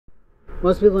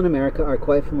Most people in America are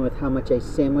quite familiar with how much a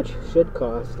sandwich should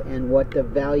cost and what the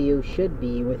value should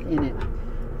be within it.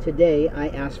 Today, I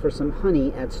asked for some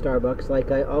honey at Starbucks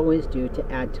like I always do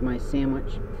to add to my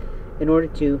sandwich. In order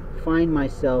to find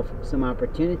myself some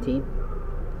opportunity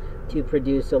to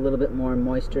produce a little bit more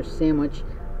moisture sandwich,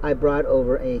 I brought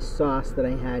over a sauce that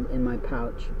I had in my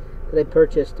pouch that I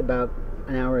purchased about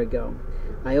an hour ago.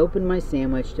 I opened my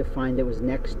sandwich to find there was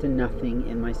next to nothing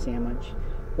in my sandwich.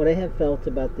 What I have felt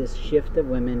about this shift of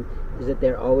women is that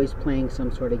they're always playing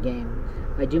some sort of game.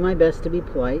 I do my best to be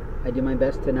polite. I do my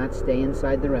best to not stay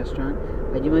inside the restaurant.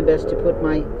 I do my best to put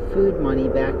my food money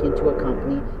back into a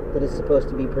company that is supposed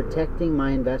to be protecting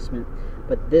my investment.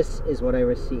 But this is what I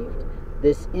received.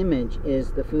 This image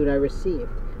is the food I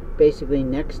received. Basically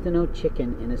next to no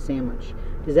chicken in a sandwich.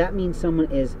 Does that mean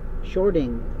someone is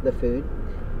shorting the food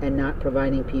and not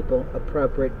providing people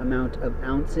appropriate amount of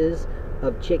ounces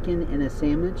of chicken in a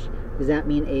sandwich? Does that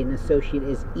mean an associate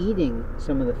is eating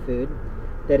some of the food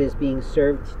that is being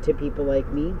served to people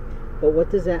like me? But what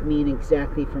does that mean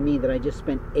exactly for me that I just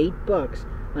spent $8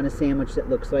 on a sandwich that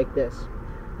looks like this?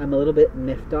 I'm a little bit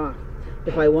miffed off.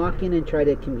 If I walk in and try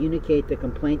to communicate the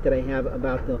complaint that I have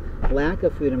about the lack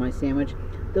of food in my sandwich,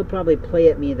 they'll probably play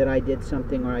at me that I did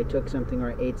something or I took something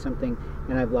or I ate something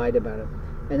and I've lied about it.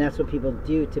 And that's what people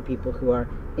do to people who are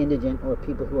indigent or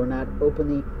people who are not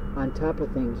openly on top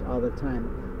of things all the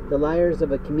time. The liars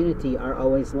of a community are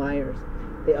always liars.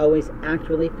 They always act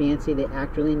really fancy, they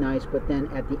act really nice, but then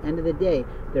at the end of the day,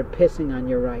 they're pissing on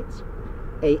your rights.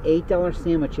 A $8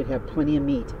 sandwich should have plenty of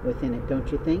meat within it,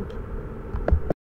 don't you think?